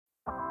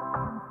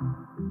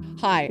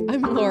Hi,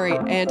 I'm Lori,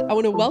 and I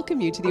want to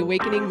welcome you to the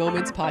Awakening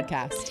Moments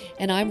podcast.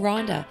 And I'm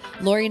Rhonda.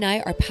 Lori and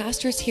I are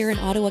pastors here in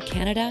Ottawa,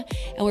 Canada,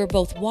 and we're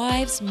both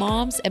wives,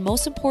 moms, and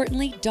most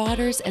importantly,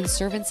 daughters and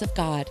servants of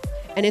God.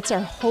 And it's our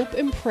hope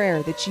and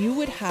prayer that you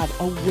would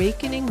have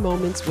awakening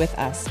moments with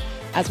us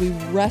as we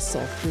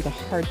wrestle through the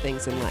hard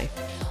things in life.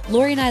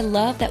 Lori and I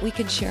love that we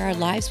can share our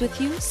lives with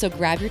you, so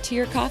grab your tea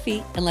or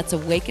coffee and let's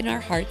awaken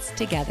our hearts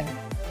together.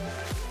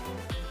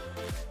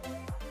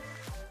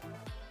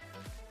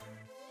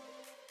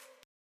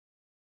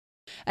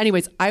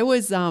 Anyways, I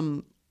was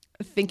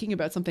thinking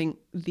about something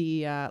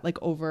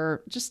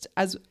over just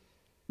as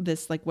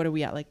this, what are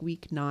we at,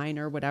 week 9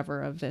 or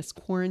whatever of this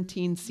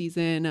quarantine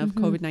season of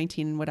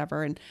COVID-19 and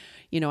whatever. And,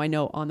 I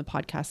know on the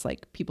podcast,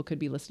 people could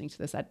be listening to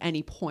this at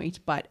any point,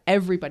 but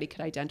everybody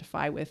could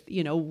identify with,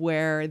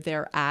 where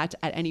they're at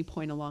any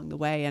point along the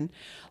way. And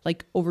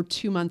over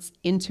 2 months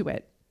into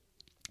it,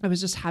 I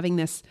was just having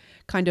this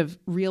kind of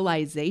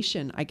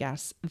realization, I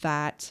guess,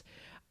 that,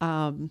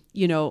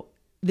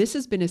 this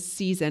has been a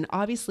season.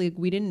 Obviously,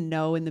 we didn't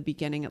know in the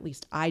beginning, at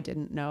least I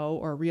didn't know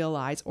or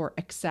realize or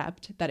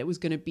accept that it was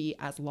going to be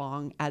as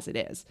long as it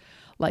is.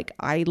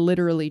 I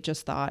literally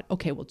just thought,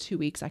 okay, well, 2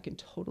 weeks, I can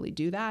totally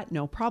do that.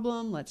 No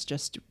problem. Let's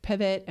just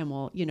pivot. And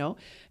we'll,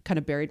 kind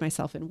of buried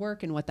myself in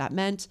work and what that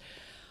meant.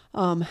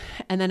 And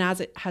then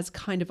as it has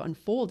kind of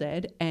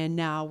unfolded, and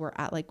now we're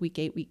at week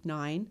 8, week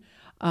 9,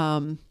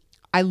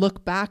 I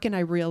look back and I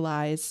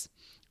realize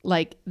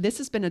this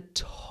has been a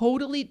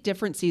totally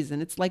different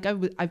season. It's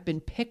I've been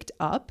picked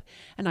up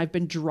and I've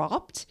been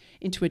dropped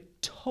into a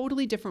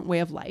totally different way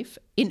of life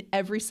in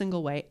every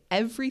single way.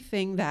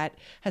 Everything that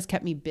has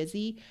kept me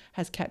busy,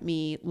 has kept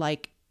me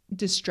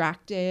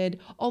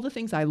distracted. All the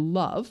things I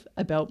love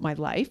about my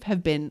life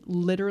have been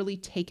literally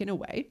taken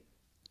away.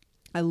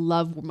 I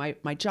love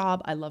my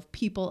job. I love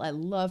people. I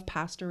love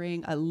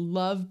pastoring. I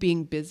love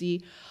being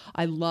busy.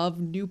 I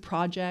love new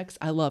projects.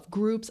 I love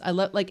groups. I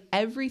love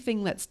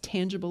everything that's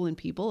tangible in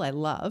people. I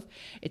love.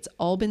 It's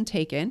all been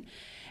taken.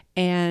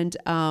 And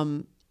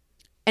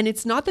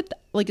it's not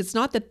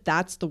that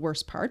that's the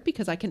worst part,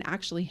 because I can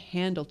actually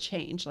handle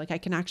change. I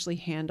can actually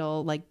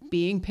handle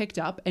being picked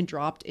up and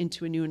dropped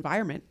into a new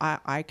environment.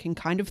 I can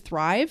kind of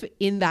thrive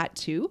in that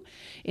too,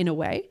 in a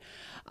way.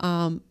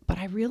 But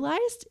I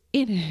realized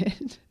in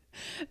it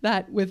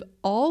that with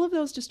all of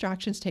those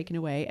distractions taken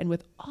away and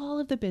with all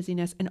of the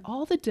busyness and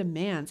all the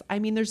demands, I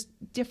mean, there's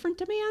different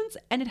demands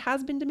and it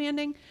has been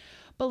demanding,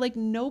 but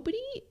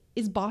nobody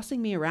is bossing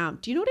me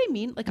around. Do you know what I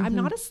mean? I'm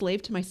not a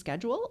slave to my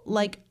schedule.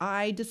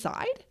 I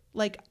decide,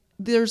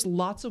 there's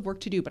lots of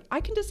work to do, but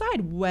I can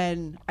decide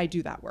when I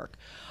do that work.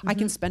 I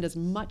can spend as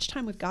much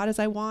time with God as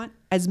I want,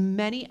 as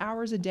many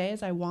hours a day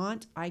as I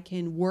want. I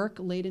can work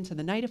late into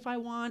the night if I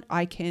want.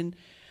 I can,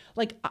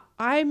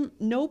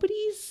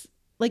 nobody's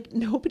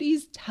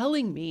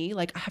telling me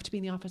I have to be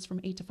in the office from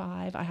 8 to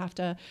 5.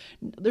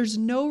 There's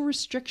no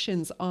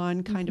restrictions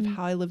on kind of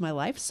how I live my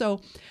life.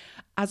 So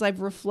as I've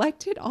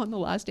reflected on the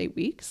last 8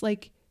 weeks,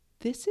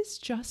 this is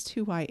just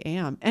who I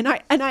am. And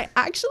I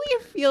actually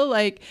feel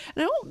and I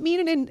don't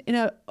mean it in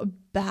a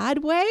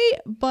bad way,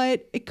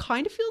 but it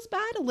kind of feels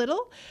bad a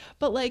little,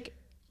 but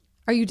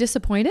are you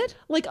disappointed?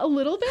 A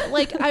little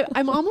bit,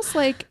 I'm almost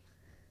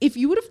if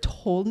you would have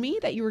told me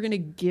that you were going to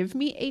give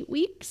me 8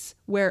 weeks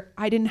where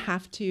I didn't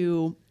have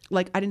to,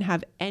 I didn't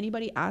have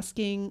anybody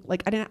asking,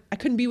 I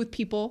couldn't be with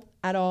people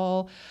at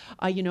all.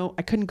 I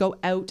couldn't go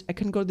out. I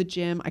couldn't go to the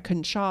gym. I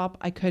couldn't shop.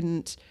 I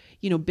couldn't,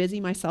 busy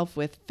myself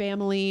with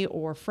family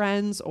or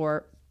friends.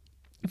 Or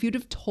if you'd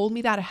have told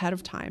me that ahead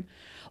of time,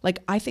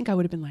 I think I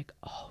would have been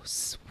oh,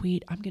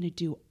 sweet. I'm going to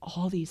do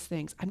all these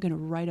things. I'm going to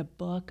write a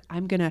book.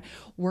 I'm going to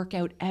work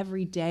out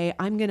every day.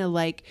 I'm going to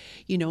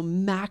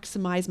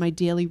maximize my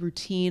daily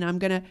routine.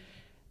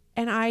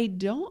 And I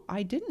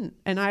didn't,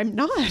 and I'm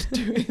not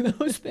doing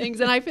those things.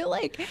 And I feel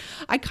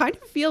I kind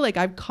of feel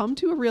I've come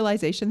to a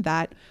realization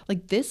that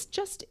this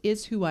just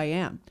is who I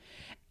am.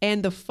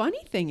 And the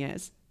funny thing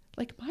is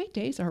my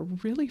days are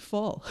really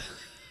full.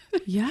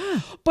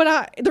 Yeah.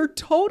 But they're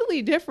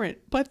totally different,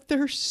 but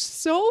they're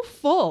so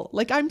full.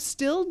 I'm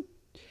still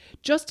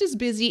just as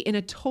busy in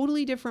a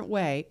totally different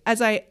way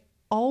as I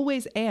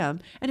always am.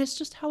 And it's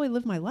just how I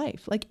live my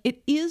life.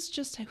 It is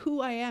just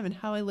who I am and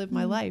how I live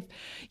my life,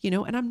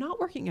 and I'm not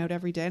working out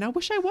every day, and I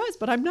wish I was,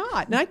 but I'm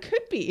not, and I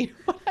could be,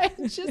 but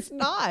I'm just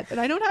not. And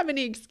I don't have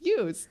any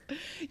excuse,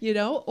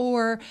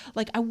 or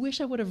I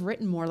wish I would have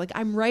written more.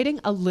 I'm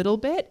writing a little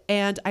bit,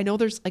 and I know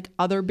there's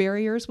other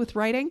barriers with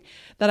writing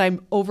that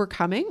I'm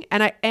overcoming,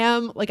 and I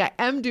am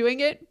doing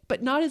it,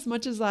 but not as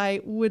much as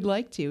I would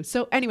like to.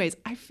 So anyways,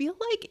 I feel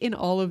in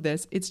all of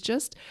this, it's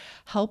just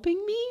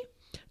helping me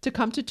to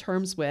come to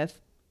terms with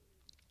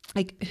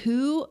that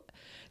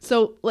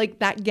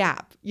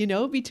gap,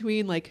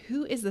 between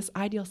who is this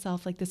ideal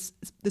self, this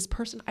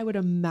person I would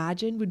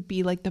imagine would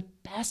be the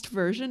best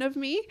version of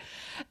me,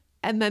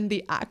 and then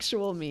the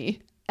actual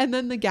me, and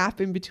then the gap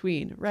in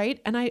between.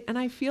 Right. And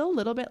I feel a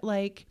little bit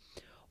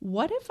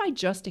what if I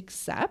just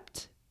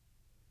accept,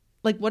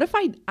 what if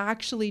I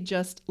actually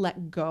just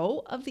let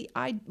go of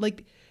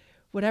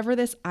whatever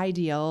this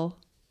ideal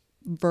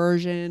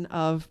version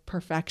of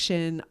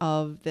perfection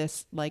of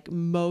this like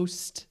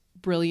most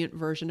brilliant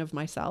version of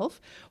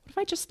myself, what if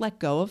I just let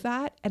go of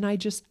that and I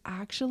just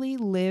actually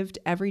lived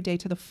every day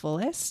to the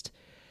fullest,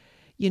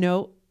 you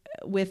know,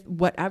 with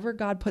whatever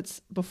God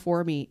puts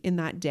before me in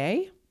that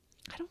day?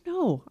 I don't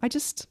know. I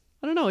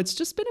don't know. It's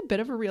just been a bit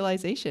of a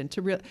realization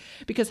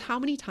because how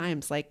many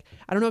times, like,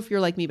 I don't know if you're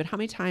like me, but how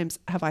many times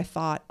have I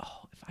thought,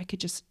 oh, if I could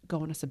just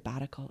go on a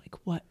sabbatical, like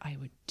what I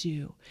would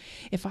do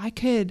if I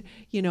could,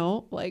 you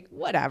know, like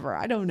whatever,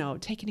 I don't know,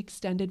 take an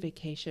extended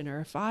vacation, or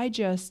if I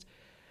just,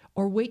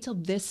 or wait till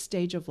this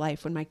stage of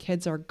life when my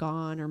kids are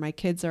gone or my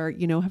kids are,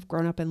 you know, have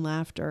grown up and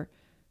left, or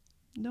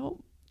no,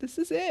 this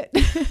is it.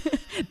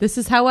 This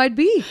is how I'd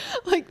be.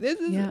 Like, this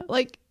is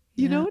like,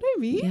 you know what I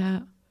mean? Yeah.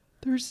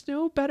 There's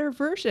no better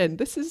version.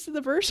 This is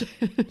the version.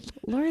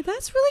 Lori,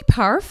 that's really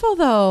powerful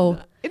though.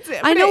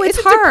 I know it's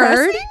is it hard.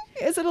 Depressing?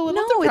 Is it a little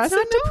No, depressing?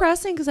 it's not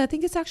depressing, because I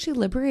think it's actually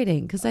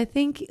liberating. Because I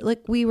think,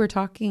 like we were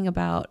talking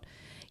about,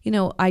 you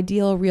know,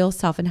 ideal real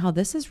self and how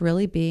this is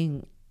really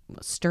being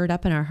stirred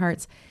up in our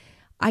hearts.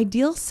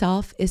 Ideal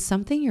self is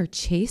something you're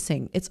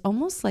chasing. It's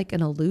almost like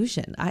an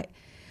illusion.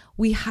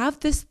 We have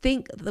this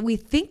thing that we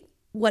think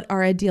what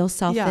our ideal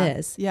self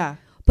is. Yeah.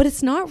 But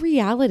it's not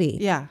reality.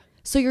 Yeah.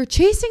 So you're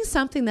chasing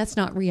something that's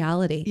not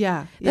reality.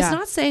 Yeah. That's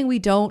not saying we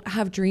don't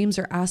have dreams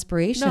or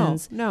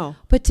aspirations. No.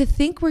 But to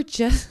think we're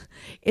just,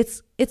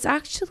 it's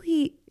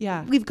actually,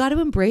 Yeah. we've got to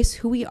embrace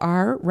who we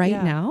are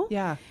right now.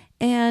 Yeah.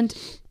 And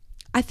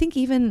I think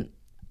even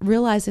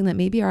realizing that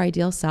maybe our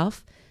ideal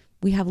self,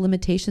 we have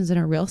limitations in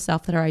our real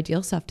self that our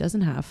ideal self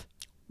doesn't have.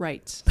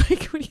 Right.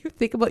 Like when you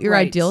think about your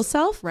Right. ideal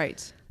self,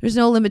 Right. there's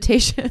no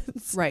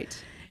limitations. Right.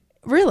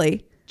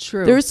 Really.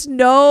 True. There's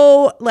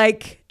no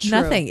like True.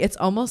 nothing. It's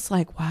almost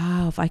like,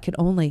 wow, if I could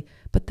only,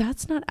 but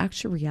that's not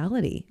actual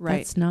reality. Right.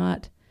 That's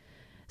not.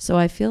 So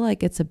I feel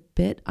like it's a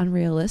bit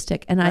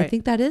unrealistic. And I Right.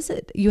 think that is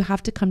it. You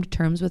have to come to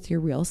terms with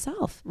your real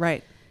self.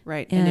 Right.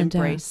 Right. And And,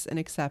 embrace and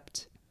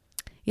accept.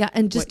 Yeah.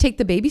 And just take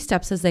the baby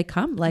steps as they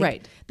come. Like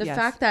Right. the Yes.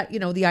 fact that, you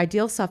know, the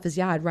ideal self is,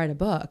 I'd write a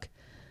book.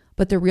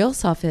 But the real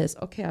self is,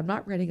 okay, I'm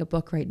not writing a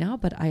book right now,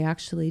 but I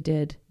actually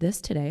did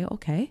this today.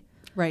 Okay.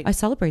 Right. I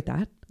celebrate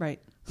that.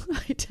 Right.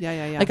 Right.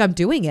 Yeah. Like I'm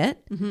doing it,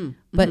 Mm-hmm.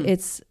 but it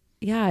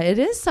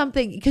is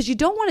something, because you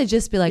don't want to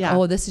just be like, Yeah.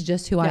 oh, this is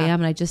just who I Yeah. am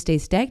and I just stay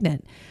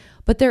stagnant.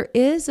 But there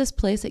is this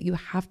place that you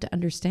have to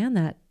understand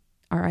that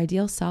our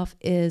ideal self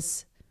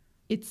is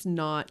It's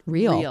not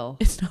real.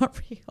 It's not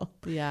real.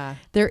 Yeah.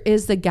 There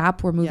is the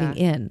gap we're moving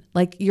in.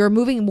 Like you're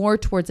moving more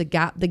towards the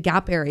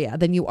gap area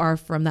than you are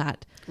from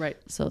that. Right.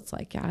 So it's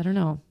like, I don't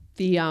know.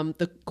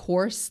 The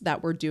course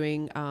that we're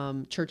doing,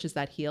 Churches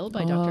That Heal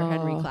by Dr.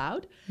 Henry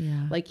Cloud,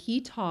 Yeah. like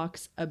he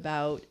talks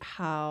about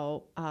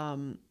how,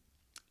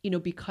 you know,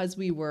 because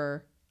we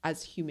were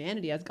as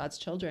humanity, as God's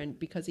children,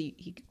 because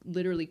he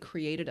literally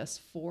created us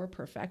for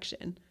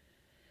perfection,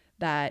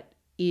 that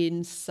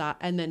inside,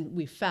 and then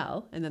we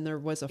fell, and then there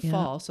was a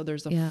fall. So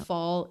there's a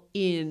fall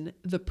in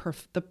the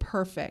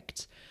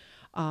perfect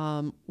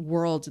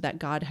world that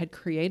God had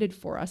created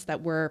for us,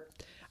 that we're,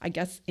 I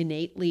guess,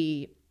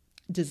 innately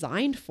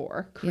designed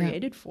for,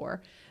 created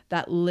for,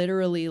 that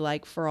literally,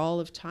 like, for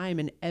all of time,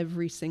 and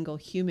every single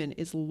human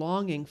is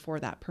longing for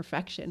that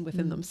perfection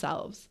within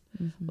themselves.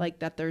 Mm-hmm. Like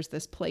that there's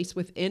this place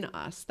within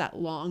us that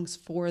longs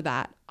for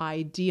that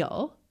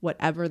ideal,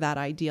 whatever that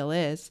ideal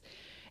is,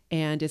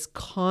 and is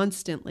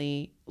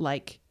constantly,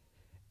 like,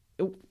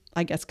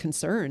 I guess,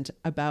 concerned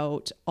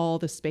about all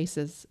the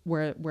spaces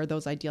where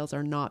those ideals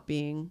are not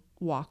being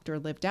walked or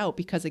lived out.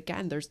 Because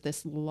again, there's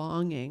this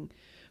longing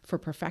for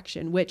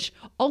perfection, which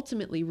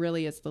ultimately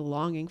really is the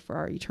longing for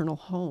our eternal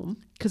home,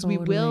 because we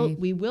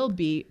will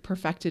be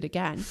perfected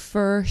again.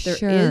 For There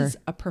sure. is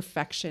a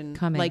perfection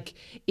coming. Like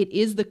it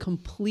is the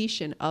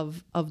completion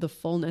of the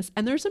fullness.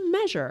 And there's a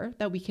measure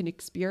that we can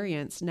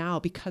experience now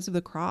because of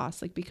the cross,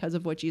 like because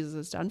of what Jesus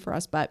has done for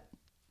us. But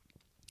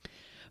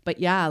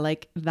yeah,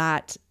 like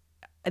that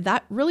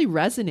really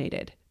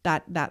resonated,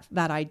 that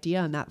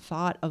idea and that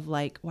thought of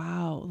like,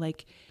 wow,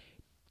 like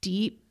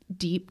deep,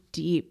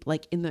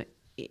 like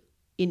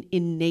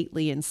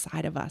innately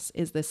inside of us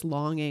is this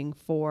longing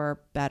for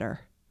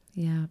better.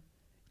 Yeah.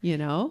 You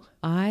know,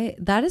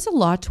 that is a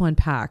lot to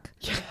unpack.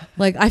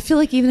 Like, I feel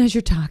like even as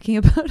you're talking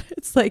about it,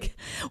 it's like,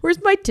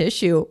 where's my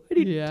tissue?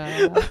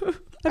 yeah.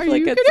 I Are feel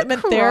like you it's gonna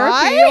in therapy.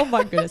 cry? Oh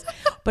my goodness.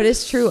 But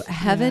it's true.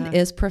 Heaven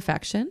is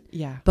perfection.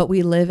 Yeah. But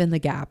we live in the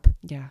gap.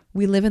 Yeah.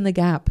 We live in the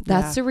gap.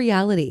 That's the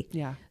reality.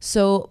 Yeah.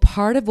 So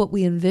part of what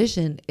we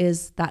envision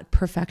is that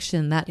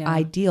perfection, that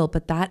ideal,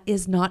 but that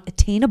is not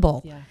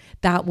attainable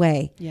that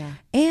way. Yeah.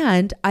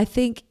 And I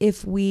think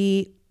if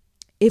we're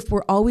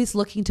always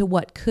looking to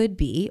what could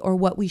be or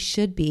what we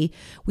should be,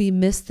 we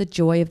miss the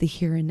joy of the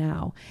here and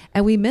now.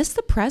 And we miss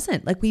the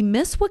present. Like we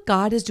miss what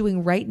God is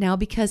doing right now,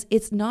 because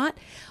it's not,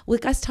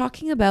 like us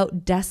talking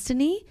about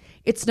destiny,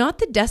 it's not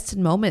the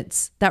destined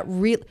moments that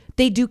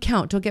they do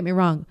count, don't get me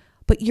wrong,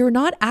 but you're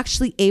not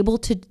actually able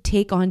to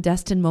take on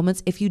destined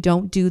moments if you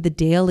don't do the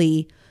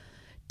daily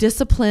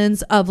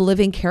disciplines of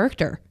living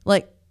character.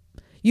 Like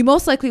you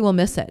most likely will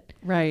miss it.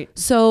 Right.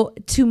 So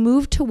to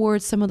move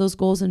towards some of those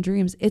goals and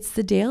dreams, it's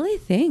the daily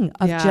thing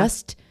of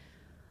just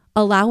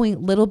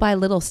allowing little by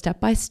little, step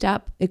by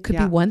step. It could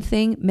be one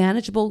thing,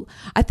 manageable.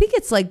 I think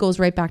it's like goes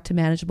right back to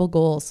manageable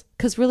goals,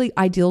 because really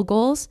ideal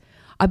goals,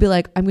 I'd be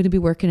like, I'm going to be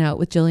working out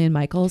with Jillian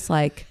Michaels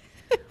like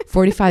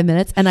 45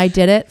 minutes. And I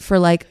did it for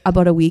like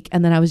about a week.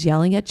 And then I was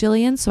yelling at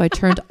Jillian. So I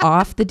turned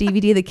off the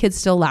DVD. The kids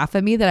still laugh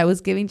at me that I was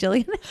giving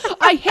Jillian.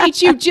 I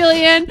hate you,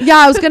 Jillian. Yeah,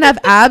 I was going to have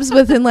abs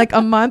within like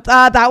a month.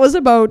 That was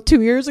about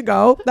 2 years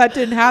ago. That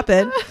didn't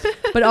happen.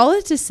 But all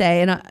is to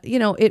say, and you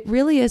know, it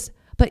really is.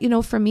 But you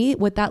know, for me,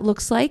 what that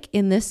looks like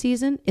in this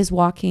season is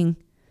walking.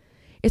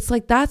 It's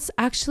like, that's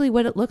actually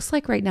what it looks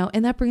like right now.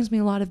 And that brings me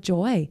a lot of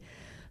joy.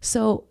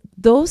 So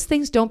those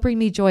things don't bring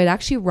me joy. It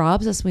actually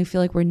robs us when we feel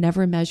like we're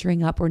never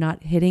measuring up, we're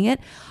not hitting it.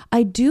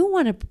 I do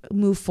want to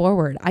move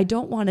forward. I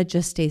don't want to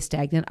just stay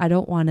stagnant. I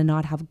don't want to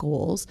not have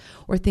goals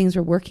or things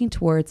we're working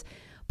towards,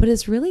 but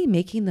it's really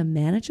making them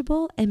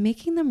manageable and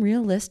making them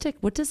realistic.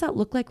 What does that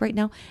look like right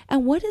now?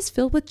 And what is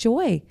filled with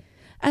joy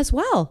as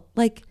well?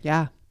 Like,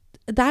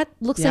 that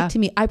looks like to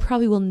me, I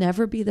probably will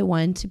never be the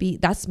one to be,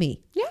 that's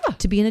me.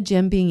 To be in a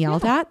gym being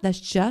yelled at, that's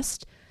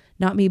just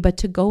not me. But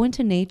to go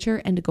into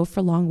nature and to go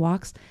for long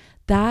walks,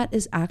 that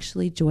is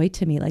actually joy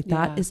to me. Like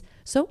that is,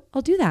 so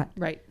I'll do that.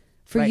 Right.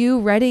 For you,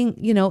 writing,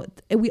 you know,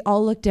 we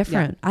all look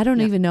different. I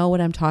don't even know what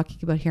I'm talking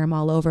about here. I'm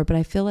all over, but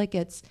I feel like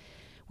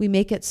we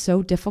make it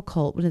so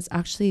difficult when it's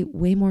actually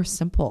way more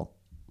simple.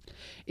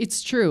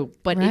 It's true,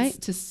 but it's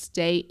to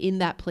stay in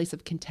that place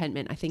of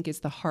contentment, I think, is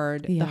the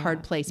hard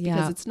place,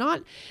 because it's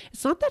not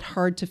that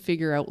hard to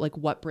figure out like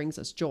what brings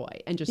us joy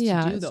and just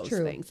to do those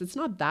things. It's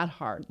not that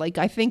hard. Like,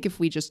 I think if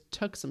we just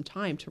took some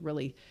time to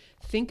really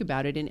think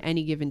about it in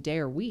any given day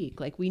or week,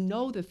 like, we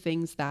know the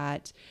things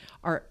that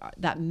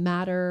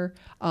matter,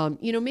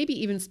 you know, maybe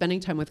even spending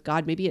time with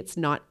God. Maybe it's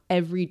not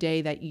every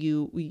day that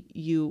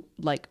you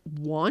like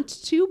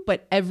want to,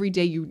 but every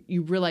day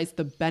you realize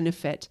the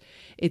benefit.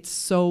 It's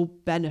so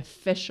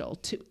beneficial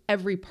to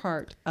every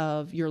part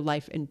of your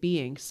life and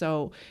being.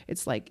 So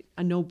it's like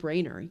a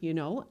no-brainer, you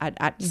know,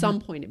 at some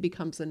point it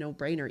becomes a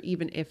no-brainer,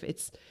 even if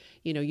it's,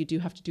 you know, you do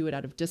have to do it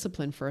out of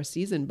discipline for a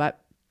season, but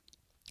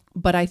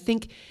I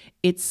think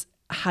it's,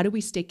 how do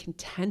we stay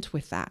content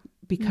with that?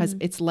 Because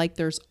it's like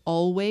there's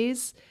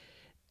always,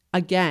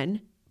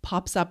 again,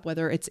 pops up,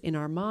 whether it's in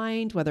our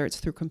mind, whether it's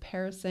through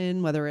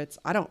comparison, whether it's,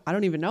 I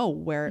don't even know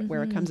where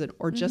it comes in,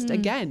 or just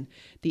again,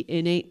 the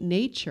innate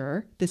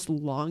nature, this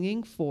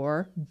longing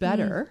for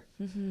better,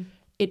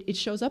 it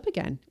shows up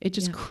again. It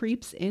just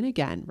creeps in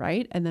again,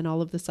 right? And then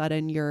all of a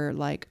sudden you're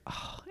like,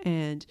 oh,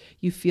 and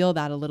you feel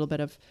that a little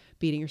bit of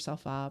beating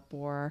yourself up,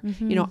 or,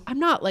 you know, I'm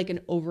not like an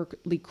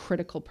overly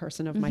critical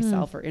person of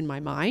myself or in my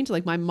mind.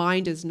 Like, my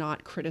mind is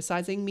not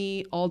criticizing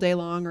me all day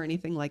long or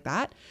anything like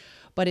that.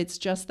 But it's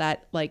just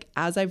that, like,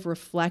 as I've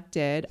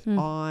reflected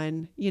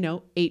on, you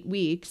know, 8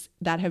 weeks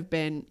that have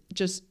been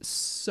just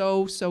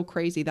so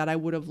crazy, that I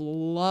would have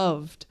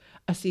loved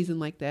a season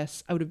like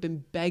this. I would have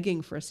been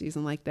begging for a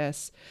season like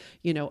this,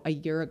 you know, a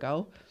year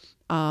ago.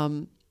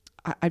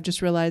 I've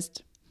just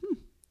realized,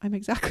 I'm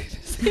exactly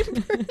the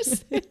same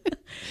person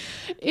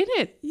in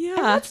it. Yeah.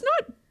 And that's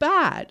not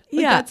bad.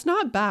 Like, that's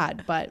not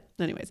bad. But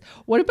anyways,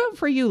 what about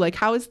for you? Like,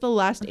 how has the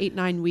last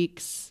 8-9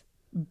 weeks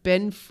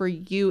been for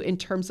you in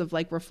terms of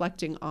like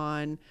reflecting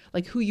on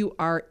like who you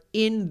are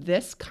in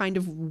this kind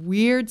of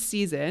weird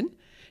season,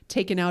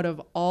 taken out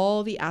of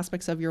all the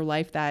aspects of your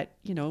life that,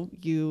 you know,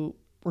 you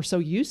were so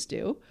used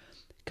to,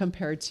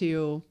 compared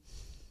to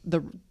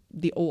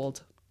the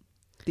old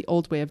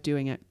way of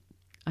doing it?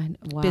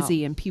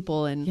 Busy and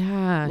people and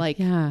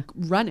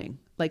running.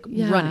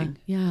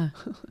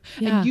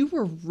 And you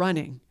were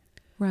running.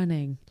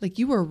 Like,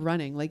 you were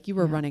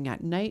running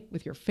at night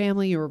with your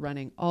family. You were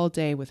running all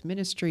day with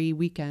ministry,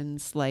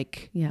 weekends.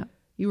 Like,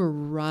 you were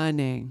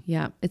running.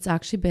 Yeah. It's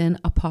actually been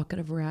a pocket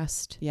of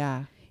rest.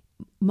 Yeah.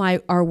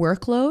 Our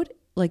workload,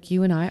 like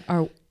you and I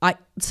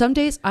some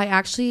days I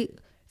actually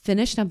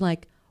finished and I'm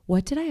like,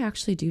 what did I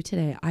actually do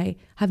today? I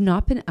have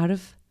not been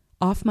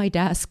off my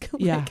desk.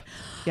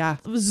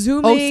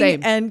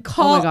 Zooming and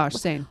call. Oh my gosh,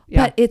 same.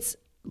 Yeah. But it's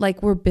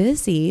like, we're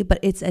busy, but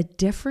it's a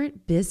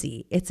different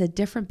busy. It's a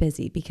different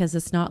busy because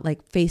it's not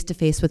like face to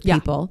face with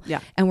people.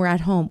 Yeah. And we're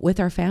at home with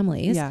our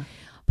families. Yeah.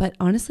 But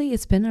honestly,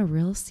 it's been a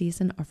real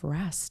season of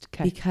rest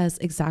because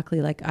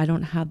exactly, like, I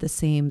don't have the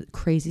same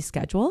crazy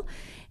schedule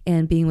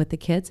and being with the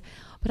kids.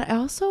 But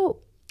I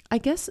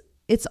guess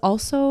it's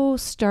also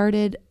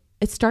started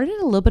a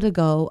little bit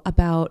ago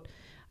about,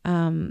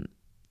 I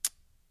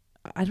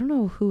don't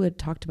know who had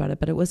talked about it,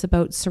 but it was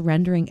about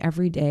surrendering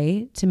every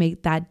day to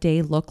make that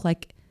day look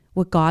like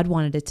what God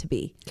wanted it to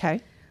be.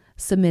 Okay.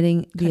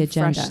 Submitting the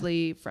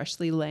agenda.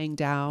 Freshly laying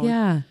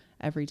down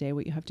every day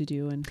what you have to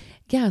do. And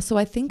so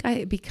I think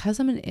because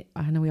I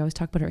know we always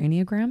talk about our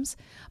Enneagrams,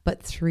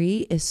 but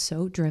 3 is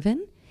so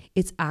driven.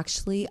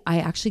 I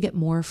actually get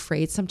more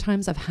afraid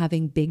sometimes of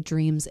having big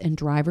dreams and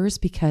drivers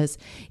because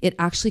it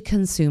actually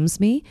consumes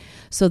me.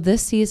 So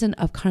this season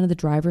of kind of the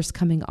drivers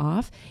coming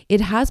off, it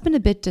has been a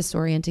bit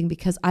disorienting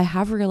because I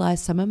have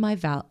realized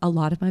a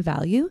lot of my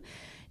value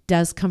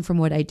does come from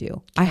what I do.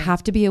 Okay. I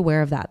have to be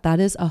aware of that. That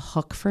is a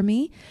hook for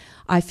me.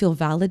 I feel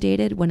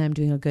validated when I'm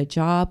doing a good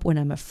job, when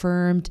I'm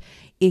affirmed.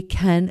 It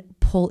can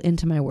pull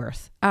into my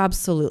worth.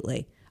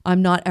 Absolutely.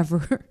 I'm not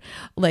ever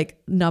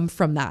like numb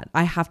from that.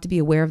 I have to be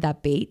aware of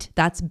that bait.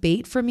 That's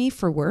bait for me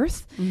for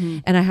worth. Mm-hmm.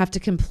 And I have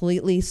to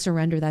completely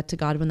surrender that to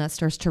God when that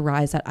starts to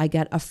rise, that I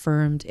get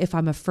affirmed. If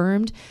I'm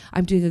affirmed,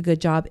 I'm doing a good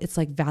job. It's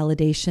like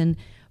validation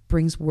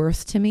brings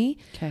worth to me.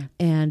 Okay.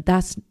 And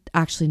that's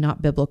actually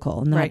not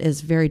biblical. And that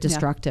is very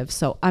destructive. Yeah.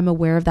 So I'm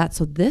aware of that.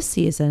 So this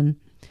season,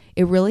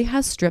 it really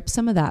has stripped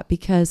some of that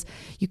because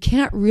you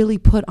can't really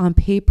put on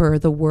paper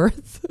the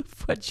worth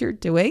of what you're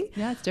doing.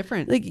 Yeah, it's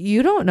different. Like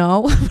you don't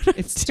know.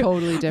 It's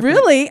totally different.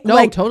 Really? No,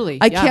 like, totally.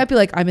 I can't be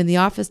like, I'm in the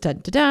office,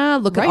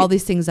 look at all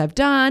these things I've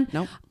done.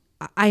 Nope.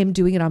 I am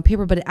doing it on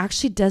paper, but it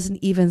actually doesn't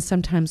even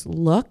sometimes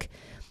look.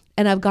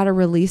 And I've got to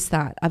release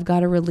that. I've got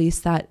to release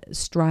that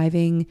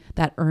striving,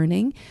 that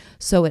earning.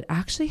 So it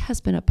actually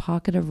has been a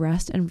pocket of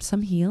rest and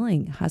some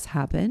healing has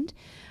happened.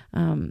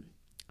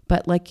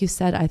 But like you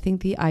said, I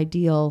think the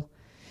ideal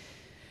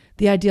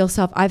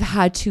self, I've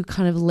had to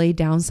kind of lay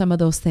down some of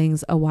those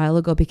things a while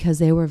ago because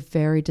they were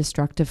very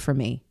destructive for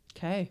me.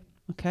 Okay.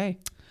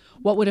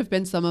 What would have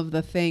been some of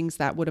the things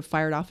that would have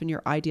fired off in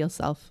your ideal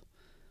self?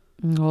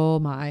 Oh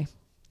my.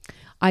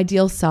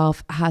 Ideal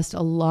self has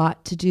a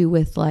lot to do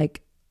with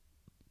like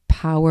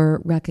power,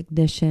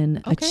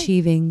 recognition,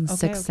 achieving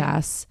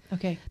success.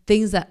 Okay.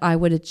 Things that I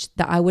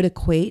would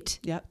equate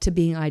to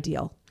being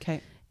ideal.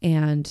 Okay.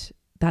 And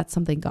that's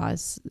something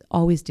God's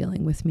always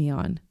dealing with me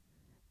on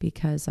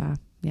because,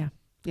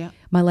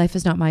 my life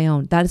is not my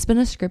own. That has been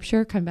a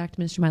scripture. Come back to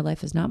ministry. My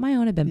life is not my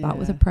own. I've been bought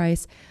with a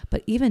price,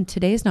 but even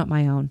today is not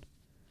my own.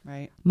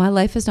 Right. My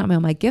life is not my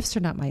own. My gifts are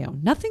not my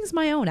own. Nothing's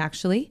my own,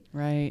 actually.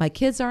 Right. My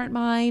kids aren't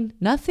mine.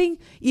 Nothing.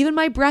 Even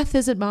my breath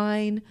isn't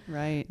mine.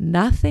 Right.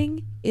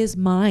 Nothing is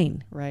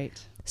mine. Right.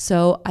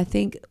 So I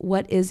think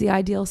what is the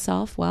ideal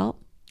self? Well,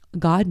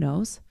 God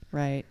knows.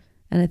 Right.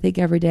 And I think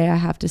every day I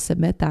have to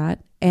submit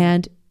that.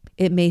 And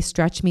it may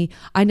stretch me.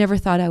 I never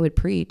thought I would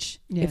preach.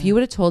 Yeah. If you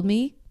would have told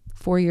me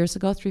 4 years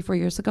ago, 3-4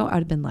 years ago, I'd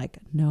have been like,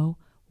 no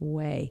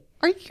way.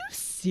 Are you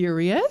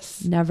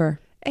serious? Never.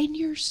 And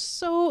you're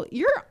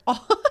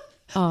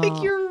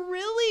like, you're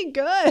really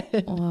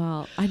good.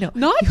 Well, I know.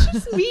 Not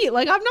just me.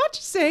 Like, I'm not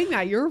just saying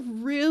that. You're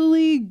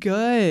really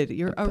good.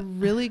 You're a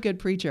really good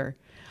preacher.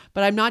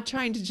 But I'm not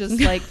trying to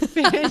just like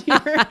fan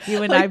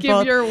you and like, I give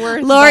both. Your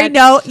words. Lori,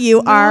 no,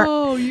 you are.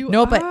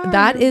 No, but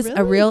that is really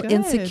a real good.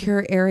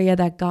 Insecure area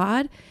that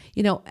God,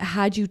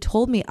 had you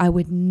told me, I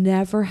would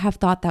never have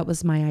thought that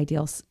was my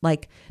ideal.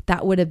 Like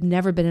that would have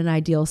never been an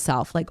ideal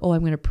self. Like, oh, I'm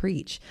going to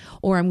preach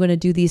or I'm going to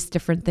do these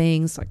different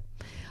things.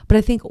 But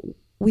I think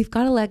we've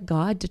got to let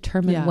God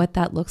determine what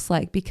that looks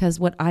like because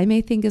what I may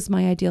think is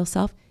my ideal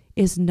self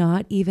is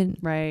not even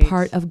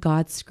part of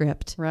God's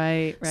script.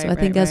 Right. So I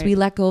think as we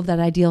let go of that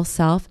ideal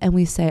self and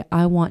we say,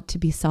 I want to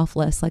be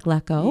selfless, like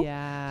let go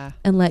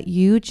and let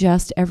you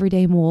just every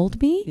day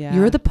mold me. Yeah.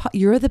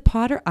 You're the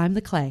potter. I'm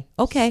the clay.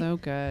 Okay. So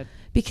good.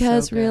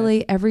 Because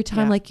really every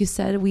time, like you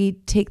said, we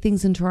take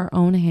things into our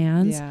own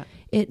hands,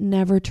 it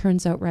never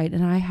turns out right.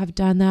 And I have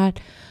done that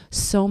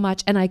so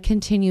much and I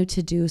continue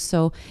to do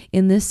so.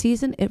 In this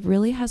season, it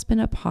really has been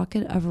a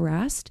pocket of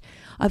rest.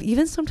 Of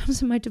even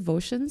sometimes in my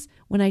devotions,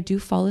 when I do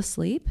fall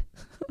asleep,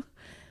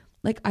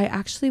 like I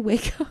actually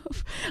wake up,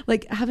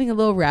 like having a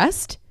little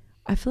rest.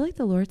 I feel like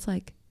the Lord's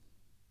like,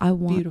 I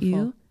want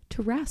you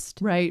to rest.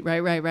 Right.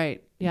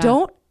 Yeah.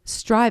 Don't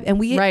strive. And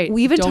we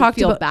even Don't talked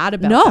feel about bad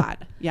about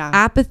that. Yeah.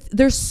 Apathy.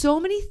 There's so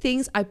many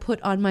things I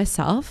put on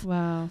myself.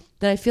 Wow.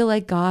 That I feel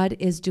like God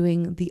is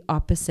doing the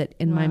opposite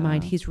in my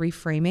mind. He's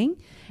reframing.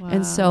 Wow.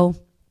 And so,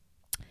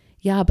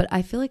 but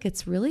I feel like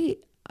it's really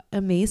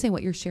amazing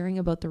what you're sharing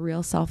about the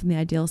real self and the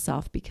ideal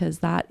self, because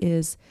that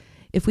is,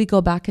 if we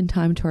go back in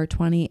time to our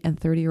 20 and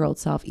 30-year-old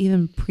self,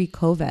 even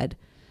pre-COVID,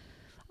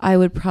 I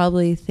would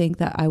probably think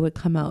that I would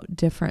come out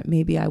different.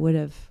 Maybe I would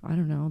have, I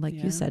don't know, like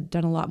you said,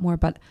 done a lot more,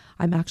 but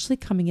I'm actually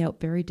coming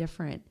out very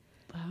different.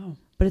 Wow.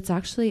 But it's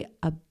actually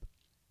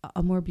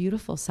a more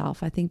beautiful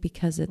self, I think,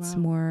 because it's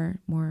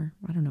more,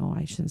 I don't know,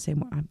 I shouldn't say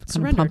more, I'm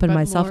kind of pumping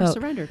myself out,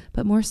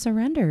 but more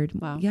surrendered.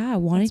 Wow. Yeah.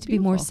 Wanting That's to be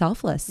more beautiful.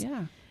 selfless.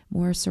 Yeah.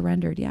 More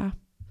surrendered. Yeah.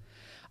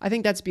 I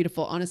think that's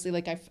beautiful. Honestly,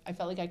 like I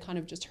felt like I kind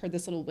of just heard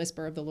this little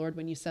whisper of the Lord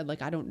when you said,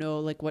 like, I don't know,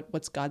 like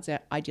what's God's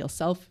ideal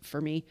self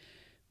for me.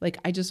 Like,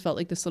 I just felt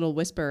like this little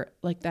whisper,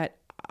 like that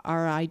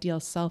our ideal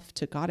self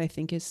to God, I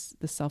think is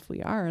the self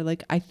we are.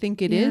 Like, I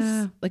think it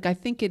is, like, I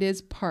think it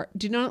is part,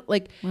 do you know,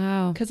 like,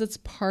 because it's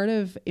part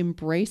of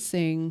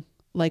embracing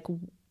like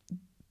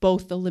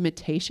both the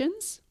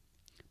limitations,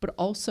 but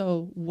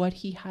also what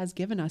he has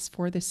given us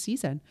for this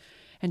season.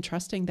 And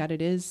trusting that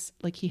it is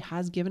like he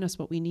has given us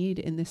what we need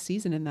in this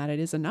season and that it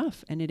is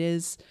enough. And it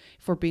is,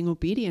 if we're being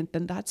obedient,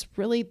 then that's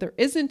really, there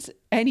isn't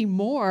any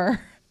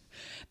more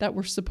that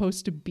we're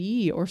supposed to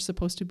be or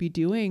supposed to be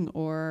doing,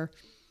 or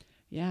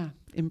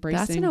embracing.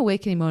 That's an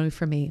awakening moment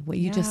for me. What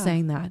you just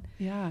saying that.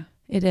 Yeah.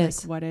 It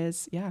is. Like, what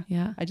is,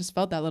 Yeah. I just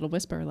felt that little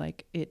whisper,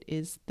 like, it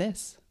is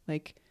this,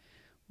 like,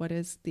 what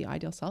is the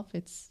ideal self?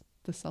 It's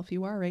the self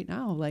you are right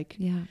now. Like,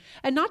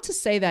 and not to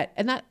say that,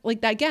 and that,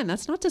 like, that again,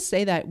 that's not to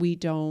say that we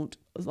don't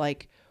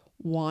like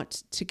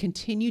want to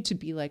continue to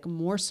be like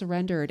more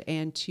surrendered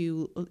and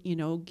to, you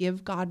know,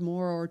 give God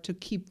more or to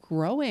keep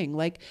growing.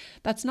 Like,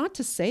 that's not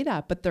to say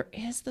that, but there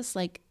is this,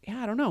 like,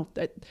 I don't know,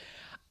 that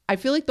I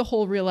feel like the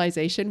whole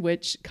realization,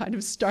 which kind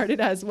of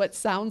started as what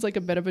sounds like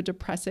a bit of a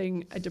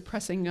depressing,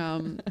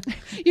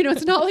 you know,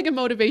 it's not like a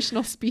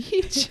motivational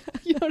speech,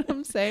 you know what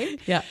I'm saying?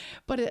 Yeah.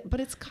 But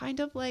it's kind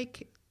of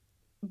like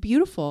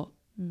beautiful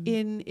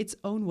in its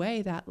own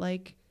way, that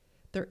like,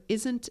 there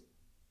isn't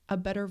a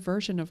better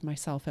version of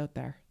myself out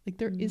there. Like,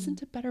 there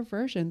isn't a better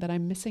version that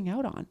I'm missing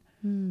out on.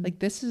 Like,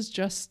 this is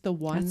just the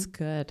one. That's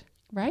good.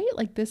 Right?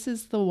 Like, this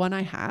is the one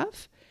I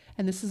have,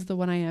 and this is the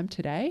one I am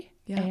today.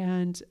 Yeah.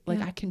 And like,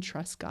 I can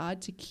trust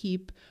God to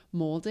keep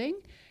molding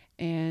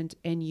and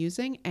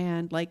using.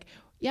 And like,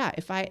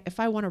 if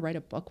I want to write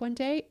a book one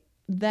day,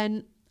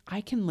 then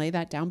I can lay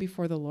that down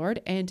before the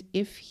Lord. And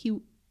if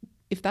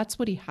that's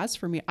what he has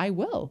for me, I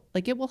will.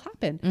 Like, it will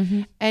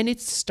happen. And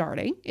it's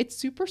starting. It's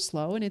super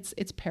slow, and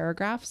it's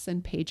paragraphs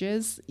and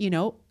pages, you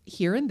know,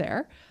 here and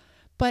there.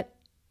 But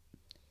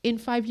in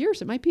 5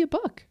 years, it might be a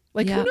book.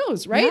 Like, who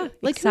knows, right? Yeah,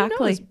 like, exactly.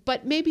 who knows?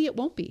 But maybe it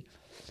won't be.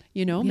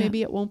 You know,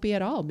 maybe it won't be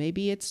at all.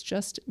 Maybe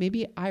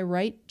maybe I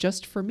write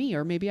just for me,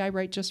 or maybe I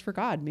write just for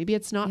God. Maybe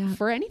it's not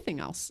for anything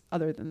else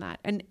other than that.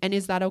 And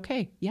is that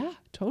okay? Yeah,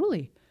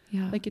 totally.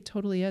 Yeah. Like, it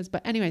totally is.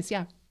 But anyways,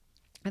 I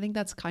think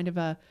that's kind of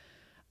a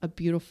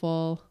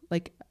beautiful,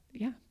 like,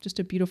 just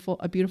a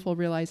beautiful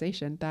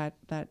realization that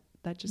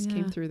just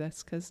came through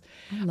this. Cause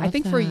I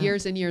think for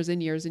years and years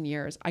and years and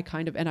years, I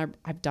kind of, and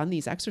I've done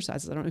these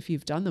exercises. I don't know if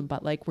you've done them,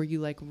 but like, where you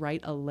like write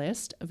a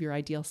list of your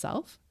ideal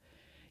self.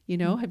 You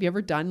know, have you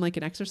ever done like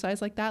an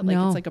exercise like that? Like,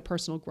 it's like a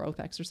personal growth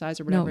exercise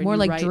or whatever. No, more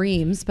like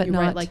dreams, but you not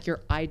write like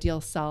your ideal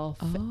self,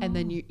 and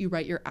then you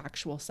write your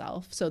actual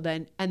self. So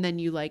then, and then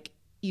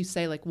you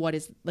say like,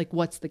 what's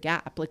the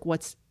gap? Like,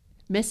 what's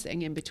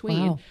missing in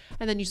between? Wow.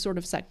 And then you sort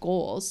of set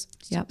goals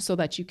so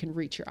that you can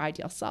reach your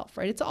ideal self,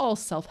 right? It's all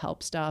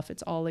self-help stuff.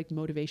 It's all like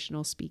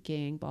motivational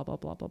speaking, blah, blah,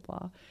 blah, blah,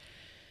 blah.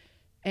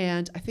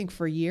 And I think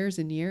for years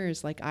and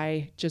years, like,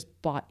 I just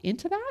bought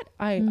into that.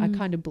 I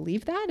kind of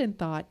believed that and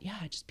thought,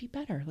 just be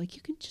better. Like,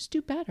 you can just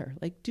do better,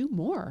 like, do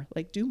more,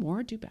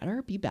 do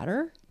better, be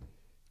better.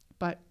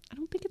 But I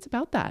don't think it's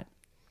about that.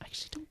 I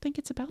actually don't think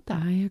it's about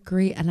that. I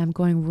agree. And I'm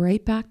going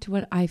right back to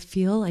what I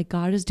feel like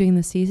God is doing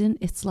this season.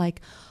 It's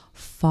like,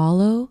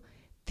 follow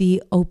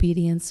the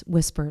obedience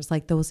whispers,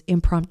 like those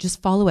impromptu,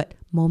 just follow it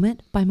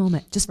moment by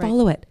moment. Just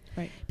follow it.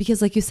 Right.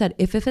 Because like you said,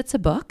 if it's a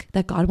book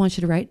that God wants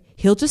you to write,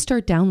 he'll just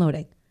start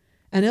downloading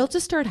and it'll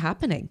just start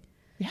happening.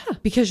 Yeah.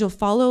 Because you'll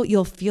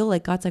feel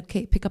like God's like,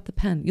 okay, pick up the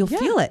pen. You'll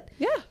feel it.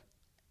 Yeah.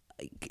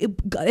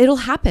 It'll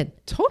happen.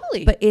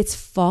 Totally. But it's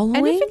following.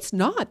 And if it's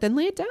not, then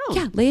lay it down.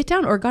 Yeah, lay it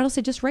down. Or God will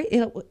say, just write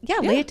it.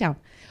 Lay it down.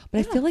 But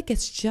I feel like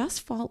it's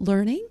just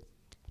learning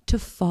to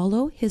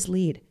follow his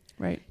lead.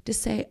 Right. To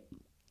say,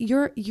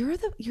 you're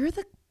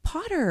the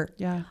potter.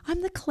 Yeah.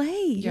 I'm the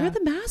clay. You're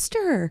the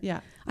master.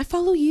 Yeah. I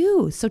follow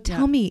you. So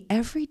tell me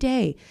every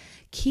day,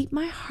 keep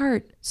my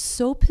heart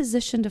so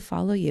positioned to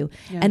follow you.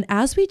 Yeah. And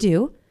as we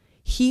do,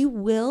 he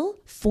will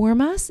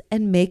form us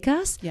and make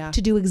us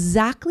to do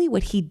exactly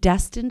what he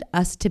destined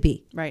us to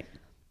be. Right.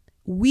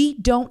 We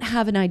don't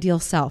have an ideal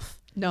self.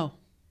 No.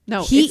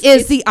 He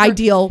is the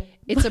ideal.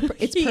 It's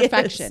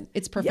perfection.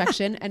 It's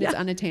perfection and it's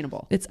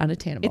unattainable. It's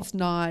unattainable.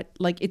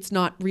 It's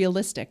not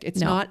realistic. It's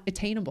not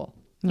attainable.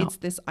 No. It's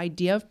this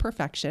idea of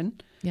perfection.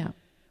 Yeah.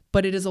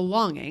 But it is a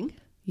longing.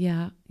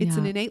 Yeah. It's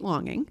an innate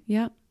longing.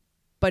 Yeah.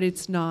 But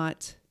it's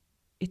not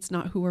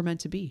who we're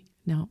meant to be.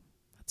 No.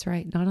 That's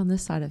right. Not on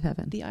this side of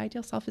heaven. The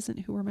ideal self isn't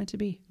who we're meant to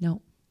be.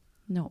 No.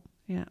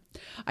 Yeah.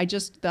 I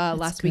just,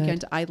 last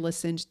weekend, I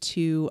listened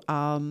to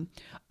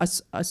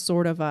a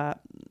sort of a,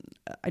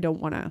 I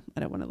don't want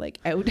to like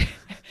out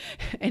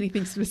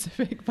anything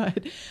specific,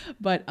 but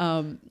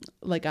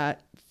like a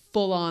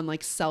full on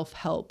like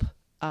self-help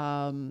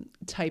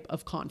type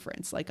of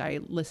conference. Like, I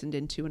listened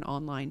into an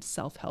online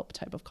self-help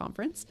type of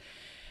conference.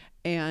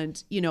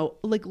 And, you know,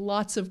 like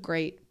lots of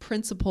great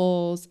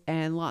principles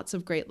and lots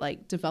of great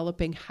like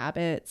developing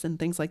habits and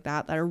things like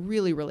that are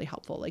really, really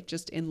helpful, like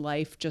just in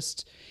life,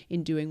 just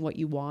in doing what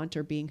you want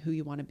or being who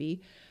you want to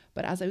be.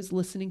 But as I was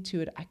listening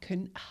to it, I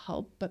couldn't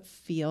help but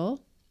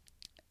feel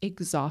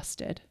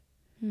exhausted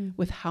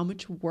with how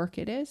much work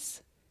it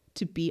is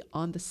to be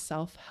on the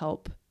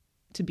self-help,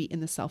 to be in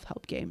the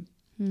self-help game.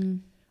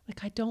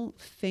 Like, I don't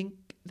think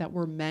that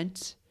we're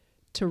meant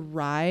to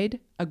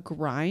ride a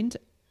grind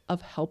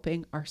of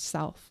helping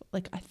ourselves.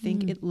 Like, I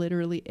think it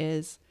literally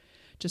is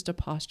just a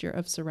posture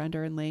of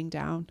surrender and laying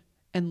down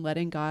and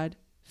letting God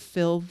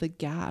fill the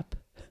gap.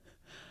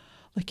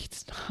 Like,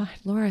 it's not.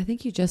 Laura, I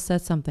think you just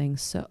said something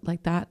so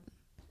like that.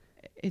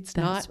 it's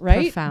That's not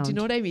right. profound. Do you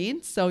know what I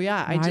mean? So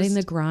yeah, Riding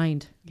the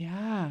grind.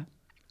 yeah,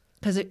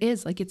 because it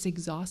is like, it's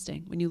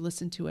exhausting when you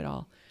listen to it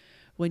all.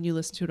 When you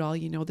listen to it all,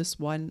 this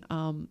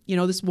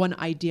one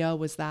idea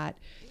was that,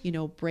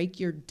 break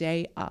your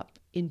day up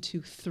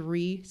into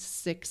 3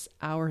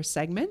 6-hour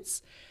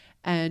segments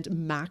and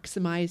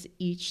maximize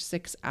each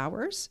 6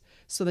 hours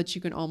so that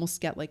you can almost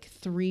get like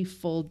 3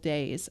 full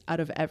days out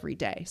of every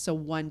day. So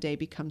one day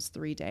becomes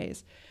 3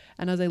 days.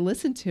 And as I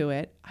listened to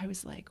it, I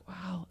was like,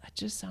 wow, that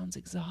just sounds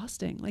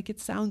exhausting. Like,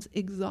 it sounds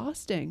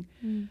exhausting.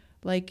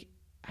 Like,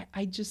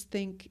 I just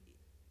think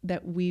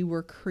that we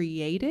were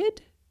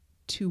created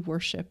to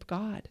worship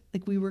God.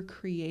 Like, we were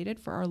created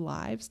for our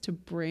lives to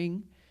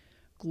bring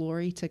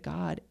glory to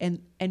God. And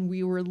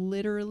we were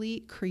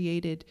literally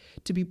created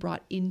to be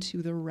brought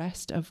into the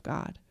rest of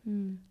God.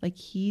 Like,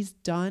 he's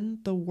done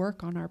the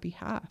work on our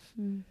behalf,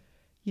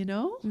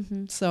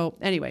 So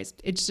anyways,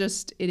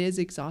 it is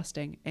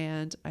exhausting.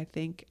 And I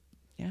think,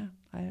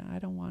 I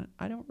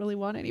don't really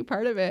want any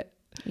part of it.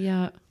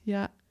 Yeah.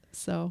 Yeah.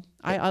 So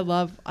I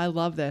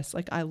love this.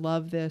 Like, I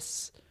love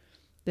this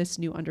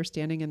new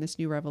understanding and this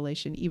new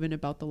revelation, even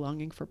about the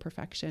longing for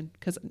perfection,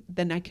 because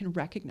then I can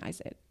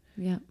recognize it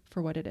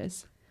for what it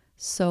is.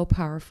 So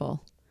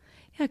powerful.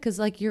 Yeah. Cause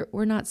like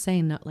we're not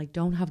saying not like,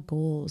 don't have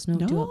goals, do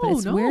it, but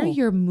it's where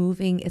you're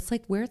moving. It's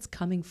like where it's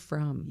coming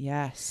from.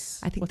 Yes.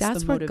 I think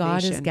that's where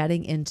God is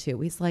getting into.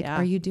 He's like,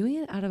 are you doing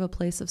it out of a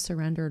place of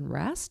surrender and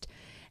rest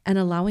and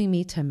allowing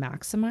me to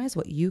maximize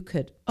what you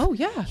could? Oh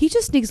yeah. He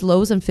just sneaks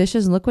loaves and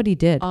fishes and look what he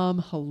did.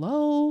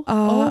 Hello.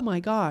 Oh my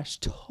gosh.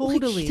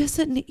 Totally.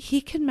 Like he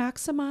can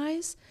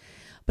maximize,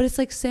 but it's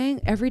like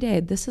saying every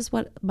day, this is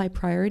what my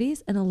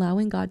priorities, and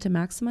allowing God to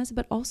maximize it,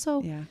 but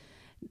also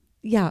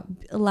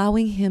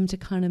allowing him to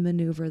kind of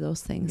maneuver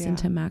those things and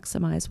to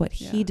maximize what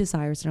he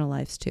desires in our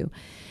lives too.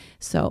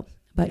 So,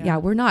 but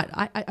we're not,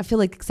 I feel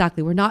like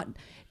we're not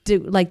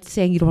like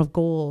saying you don't have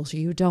goals or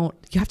you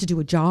have to do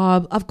a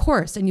job, of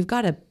course, and you've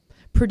got to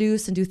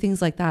produce and do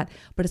things like that,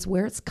 but it's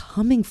where it's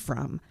coming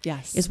from.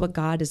 Yes. Is what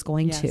God is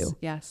going to.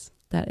 Yes.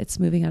 That it's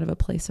moving out of a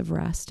place of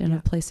rest and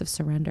a place of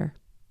surrender.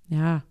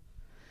 Yeah.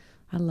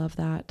 I love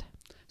that.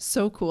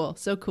 So cool.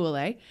 So cool,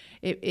 eh?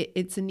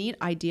 It's a neat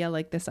idea,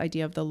 like this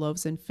idea of the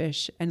loaves and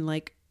fish, and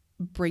like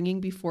bringing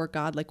before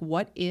God, like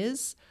what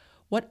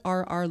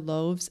are our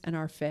loaves and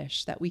our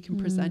fish that we can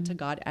present to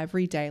God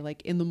every day,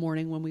 like in the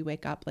morning when we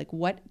wake up, like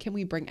what can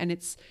we bring? And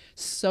it's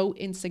so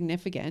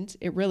insignificant.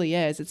 It really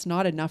is. It's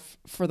not enough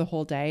for the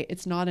whole day.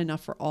 It's not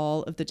enough for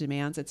all of the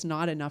demands. It's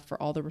not enough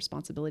for all the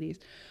responsibilities.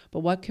 But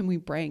what can we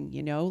bring?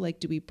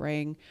 Like, do we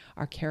bring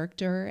our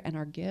character and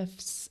our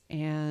gifts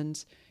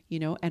and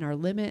and our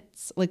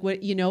limits? Like,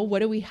 what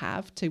do we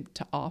have to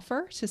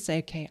offer to say,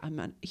 okay,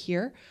 I'm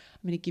here.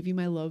 I'm going to give you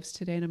my loaves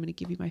today and I'm going to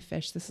give you my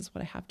fish. This is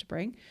what I have to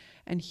bring.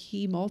 And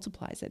he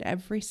multiplies it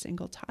every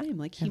single time.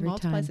 Like he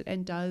multiplies it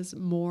and does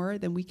more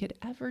than we could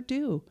ever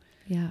do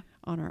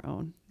on our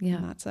own. Yeah.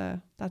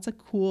 And that's a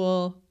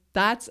cool,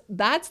 that's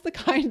the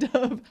kind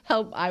of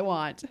help I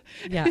want.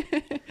 Yeah.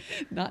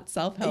 Not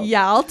self-help.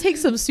 Yeah. I'll take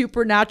some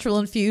supernatural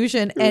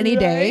infusion any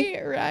day.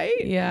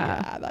 Right.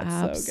 Yeah.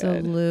 That's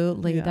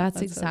absolutely. So good.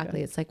 That's exactly.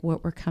 So it's like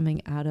what we're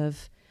coming out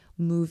of,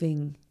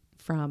 moving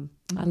from.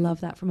 I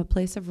love that, from a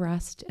place of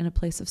rest and a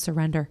place of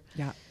surrender.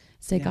 Yeah.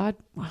 Say, God,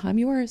 I'm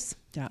yours.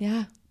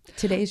 Yeah.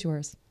 Today's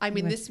yours. I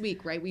mean, this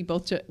week, right? We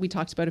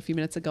talked about a few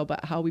minutes ago,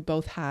 but how we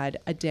both had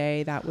a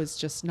day that was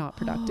just not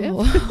productive.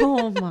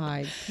 Oh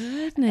my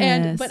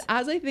goodness. But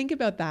as I think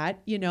about that,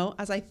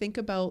 as I think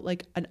about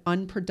like an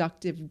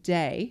unproductive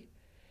day,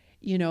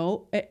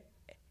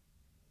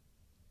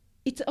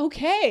 it's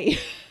okay.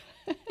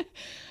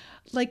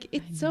 Like,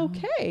 it's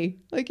okay.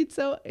 Like,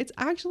 it's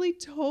actually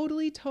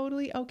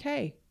totally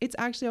okay. It's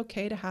actually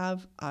okay to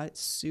have a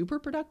super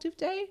productive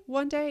day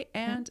one day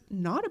and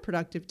not a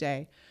productive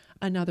day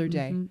another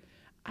day.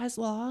 As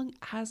long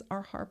as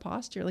our heart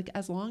posture, like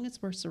as long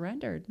as we're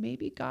surrendered.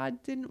 Maybe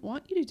God didn't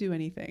want you to do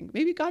anything.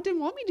 Maybe God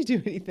didn't want me to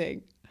do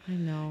anything. I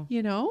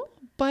know.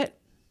 But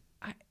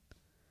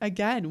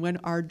again, when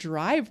our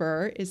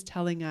driver is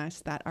telling us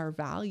that our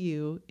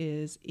value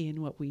is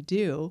in what we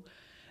do,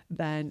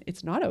 then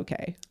it's not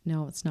okay.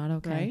 No, it's not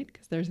okay. Right?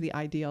 Because there's the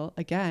ideal,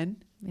 again,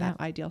 that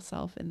ideal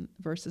self and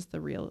versus the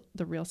real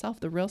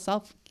self. The real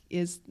self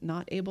is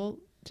not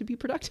able to be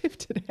productive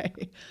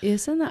today.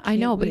 Isn't that? I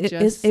know, but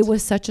it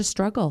was such a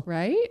struggle.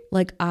 Right?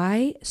 Like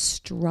I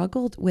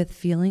struggled with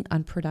feeling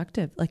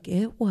unproductive. Like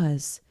it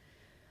was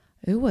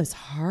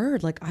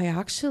hard. Like I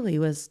actually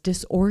was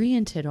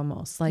disoriented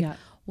almost. Like,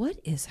 what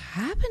is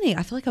happening?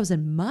 I feel like I was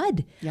in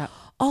mud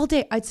all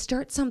day. I'd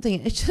start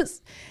something.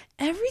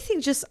 Everything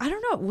just, I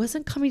don't know. It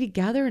wasn't coming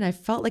together. And I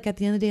felt like at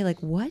the end of the day,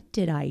 like, what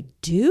did I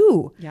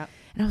do? Yeah.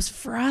 And I was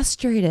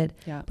frustrated.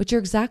 Yeah. But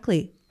you're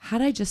exactly,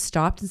 had I just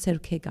stopped and said,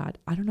 okay, God,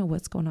 I don't know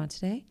what's going on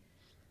today.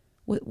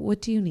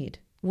 What do you need?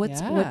 What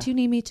do you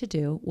need me to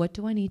do? What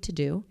do I need to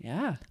do?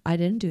 Yeah. I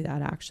didn't do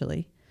that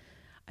actually.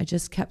 I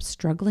just kept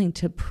struggling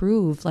to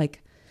prove,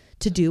 like,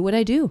 to do what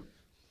I do.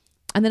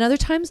 And then other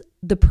times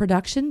the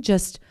production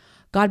just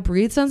God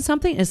breathes on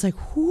something, and it's like,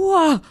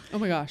 whoa. Oh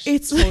my gosh.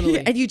 It's totally.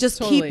 and you just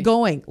Totally. keep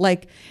going.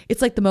 Like,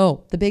 it's like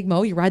the big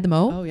mow, you ride the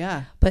mow. Oh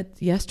yeah.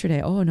 But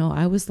yesterday, oh no,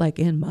 I was like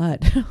in mud.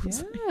 I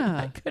was like, Yeah.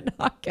 I could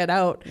not get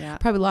out. Yeah.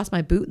 Probably lost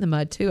my boot in the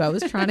mud too. I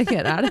was trying to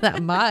get out of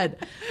that mud.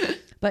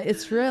 But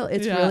it's real.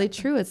 It's Yeah. really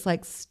true. It's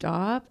like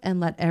stop and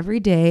let every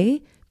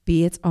day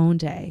be its own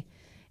day.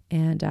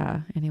 And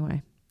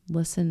anyway,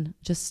 listen,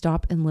 just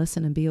stop and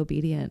listen and be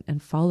obedient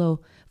and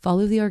follow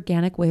the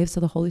organic waves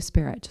of the Holy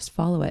Spirit. Just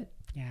follow it.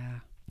 Yeah.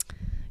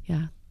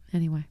 Yeah.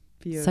 Anyway,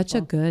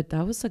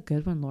 that was a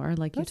good one, Laura.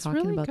 Like That's you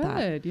talking really about that.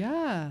 good.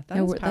 Yeah.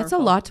 Yeah, that's a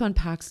lot to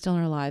unpack still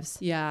in our lives.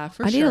 Yeah,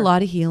 for I sure. need a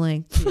lot of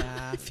healing.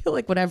 Yeah. I feel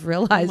like what I've Oh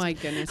realized. my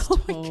goodness. Oh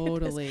my goodness.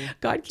 Totally.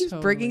 God keeps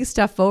Totally. bringing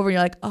stuff over and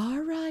you're like, all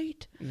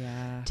right,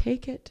 Yeah.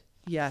 take it.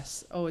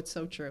 Yes. Oh, it's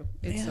so true.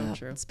 It's so Yeah,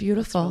 true. it's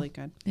beautiful. That's really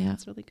good. Yeah.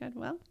 That's really good.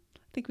 Well, I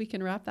think we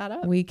can wrap that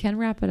up. We can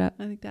wrap it up.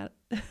 I think that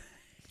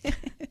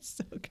it's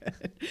so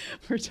good.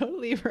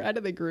 We're out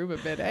of the groove a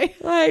bit, eh?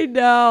 I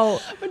know.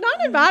 But not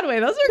in a bad way.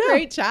 Those are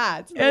great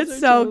chats. Those It's are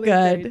so totally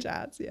good. Great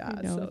chats. Yeah.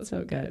 I know, So it's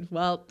so good.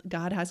 Well,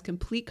 God has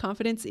complete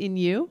confidence in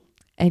you.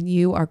 And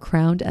you are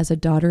crowned as a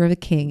daughter of a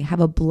king.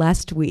 Have a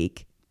blessed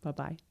week.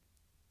 Bye-bye.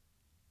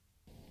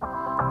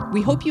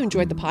 We hope you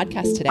enjoyed the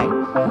podcast today.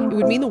 It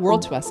would mean the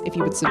world to us if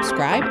you would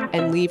subscribe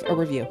and leave a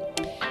review.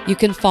 You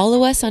can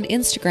follow us on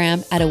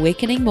Instagram at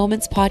Awakening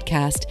Moments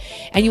Podcast,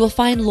 and you will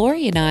find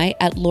Lori and I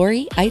at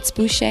Lori Eitz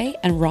Boucher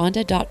and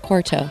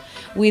Rhonda.Corto.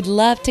 We'd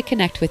love to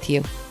connect with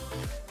you.